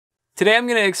Today I'm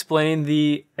going to explain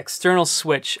the external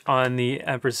switch on the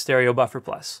Empress Stereo Buffer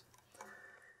Plus.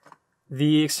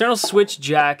 The external switch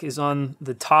jack is on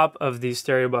the top of the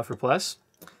Stereo Buffer Plus,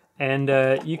 and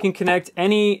you can connect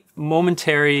any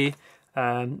momentary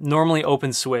normally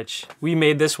open switch. We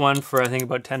made this one for I think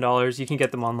about $10. You can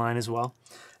get them online as well.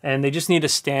 And they just need a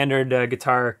standard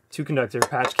guitar 2-conductor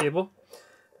patch cable.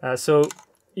 So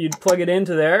you'd plug it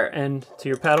into there and to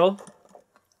your pedal.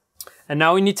 And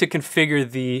now we need to configure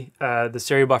the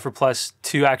Stereo Buffer Plus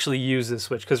to actually use this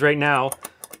switch, because right now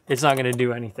it's not going to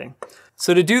do anything.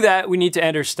 So to do that, we need to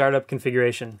enter startup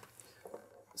configuration.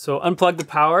 So unplug the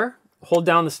power, hold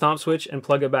down the stomp switch, and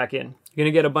plug it back in. You're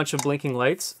going to get a bunch of blinking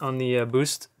lights on the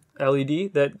boost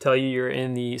LED that tell you you're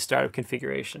in the startup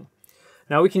configuration.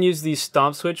 Now we can use the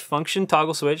stomp switch function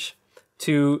toggle switch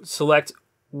to select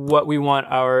what we want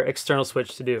our external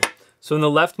switch to do. So in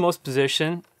the leftmost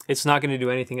position, it's not going to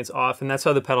do anything, it's off, and that's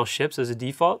how the pedal ships as a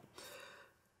default.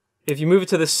 If you move it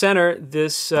to the center,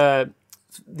 the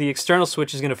external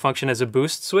switch is going to function as a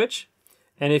boost switch.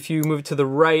 And if you move it to the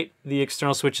right, the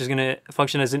external switch is going to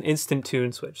function as an instant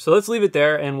tune switch. So let's leave it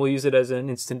there and we'll use it as an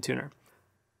instant tuner.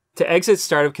 To exit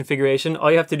startup configuration,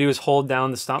 all you have to do is hold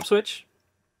down the stomp switch.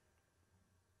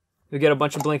 You'll get a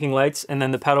bunch of blinking lights and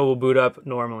then the pedal will boot up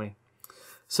normally.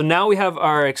 So now we have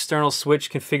our external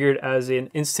switch configured as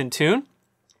an instant tune.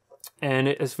 And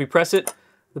as we press it,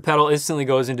 the pedal instantly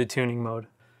goes into tuning mode.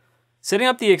 Setting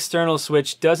up the external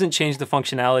switch doesn't change the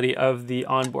functionality of the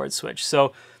onboard switch.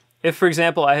 So if, for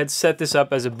example, I had set this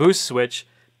up as a boost switch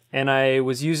and I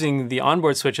was using the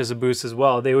onboard switch as a boost as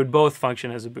well, they would both function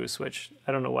as a boost switch.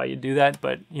 I don't know why you do that,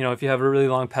 but if you have a really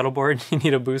long pedal board, you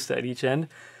need a boost at each end,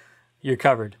 you're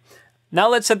covered. Now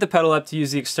let's set the pedal up to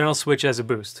use the external switch as a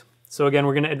boost. So again,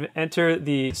 we're going to enter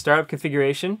the startup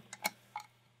configuration.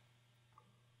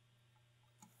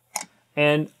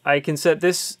 And I can set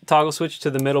this toggle switch to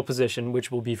the middle position,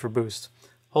 which will be for boost.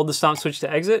 Hold the stomp switch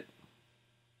to exit.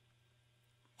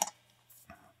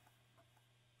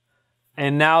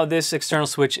 And now this external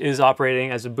switch is operating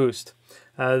as a boost.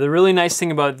 The really nice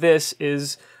thing about this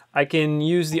is I can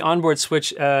use the onboard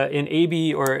switch in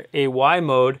AB or AY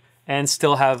mode and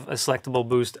still have a selectable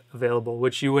boost available,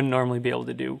 which you wouldn't normally be able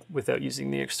to do without using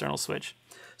the external switch.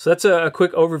 So that's a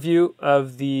quick overview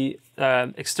of the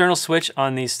external switch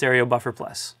on the Stereo Buffer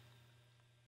Plus.